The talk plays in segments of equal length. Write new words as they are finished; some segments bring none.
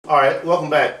All right, welcome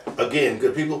back again,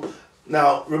 good people.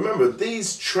 Now, remember,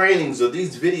 these trainings or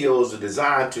these videos are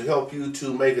designed to help you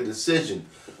to make a decision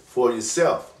for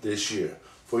yourself this year,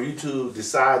 for you to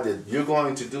decide that you're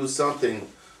going to do something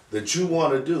that you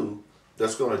want to do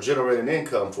that's going to generate an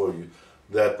income for you,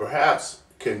 that perhaps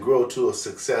can grow to a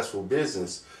successful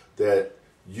business that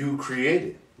you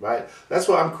created, right? That's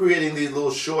why I'm creating these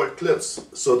little short clips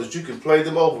so that you can play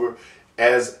them over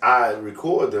as I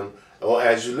record them or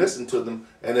as you listen to them,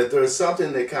 and if there's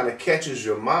something that kind of catches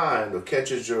your mind or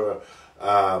catches your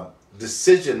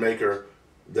decision maker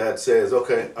that says,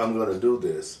 okay, I'm going to do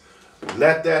this,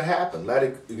 let that happen. Let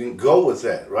it, you can go with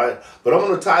that, right? But I'm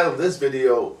going to title this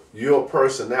video, Your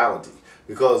Personality,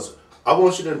 because I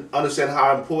want you to understand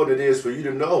how important it is for you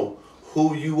to know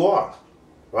who you are,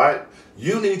 right?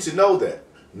 You need to know that.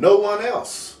 No one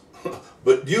else.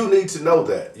 But you need to know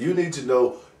that. You need to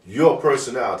know your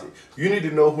personality. You need to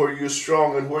know where you're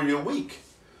strong and where you're weak.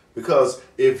 Because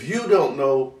if you don't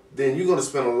know, then you're going to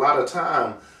spend a lot of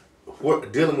time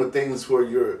dealing with things where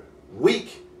you're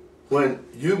weak, when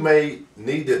you may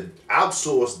need to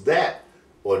outsource that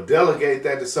or delegate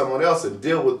that to someone else and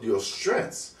deal with your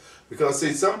strengths. Because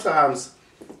see, sometimes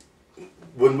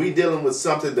when we're dealing with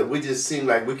something that we just seem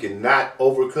like we cannot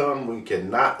overcome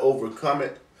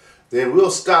it, then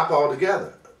we'll stop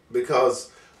altogether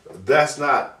because that's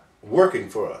not working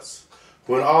for us.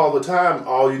 When all the time,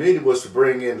 all you needed was to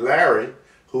bring in Larry,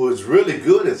 who is really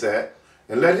good at that,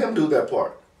 and let him do that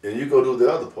part, and you go do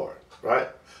the other part, right?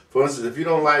 For instance, if you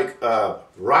don't like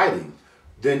writing,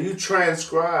 then you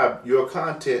transcribe your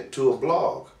content to a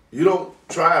blog. You don't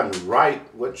try and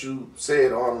write what you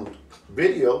said on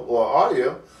video or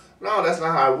audio. No, that's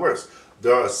not how it works.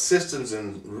 There are systems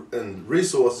and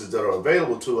resources that are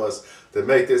available to us that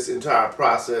make this entire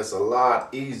process a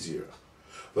lot easier.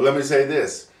 But let me say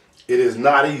this, it is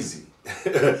not easy.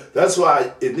 That's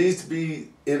why it needs to be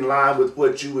in line with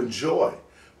what you enjoy,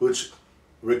 which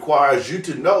requires you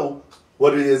to know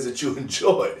what it is that you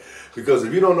enjoy. Because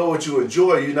if you don't know what you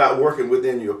enjoy, you're not working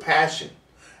within your passion.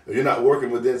 You're not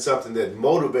working within something that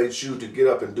motivates you to get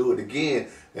up and do it again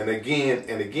and again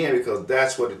and again, because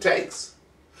that's what it takes.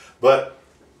 But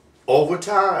over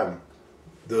time,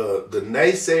 the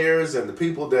naysayers and the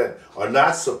people that are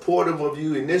not supportive of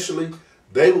you initially,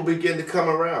 they will begin to come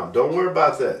around. Don't worry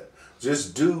about that.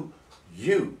 Just do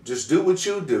you. Just do what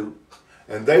you do,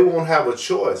 and they won't have a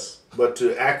choice but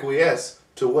to acquiesce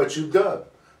to what you've done.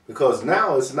 Because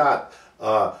now it's not,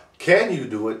 can you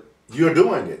do it? You're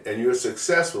doing it, and you're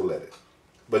successful at it.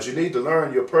 But you need to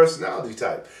learn your personality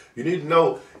type. You need to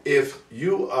know if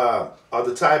you are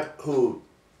the type who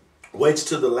waits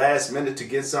to the last minute to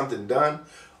get something done,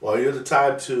 or you're the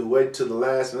type to wait to the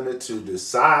last minute to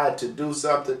decide to do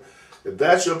something. If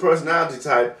that's your personality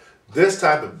type, this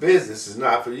type of business is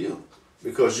not for you,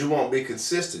 because you won't be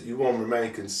consistent. You won't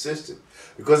remain consistent,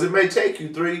 because it may take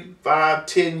you 3, 5,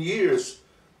 10 years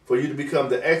for you to become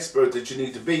the expert that you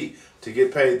need to be to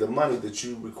get paid the money that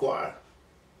you require.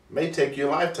 It may take you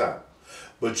a lifetime,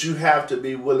 but you have to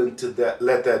be willing to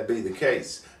let that be the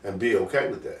case and be okay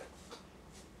with that.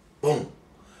 Boom.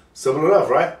 Simple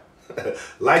enough, right?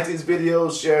 Like these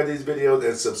videos, share these videos,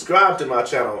 and subscribe to my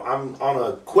channel. I'm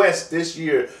on a quest this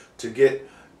year to get,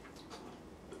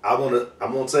 I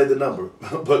won't say the number,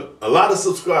 but a lot of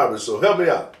subscribers, so help me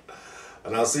out.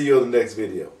 And I'll see you in the next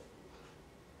video.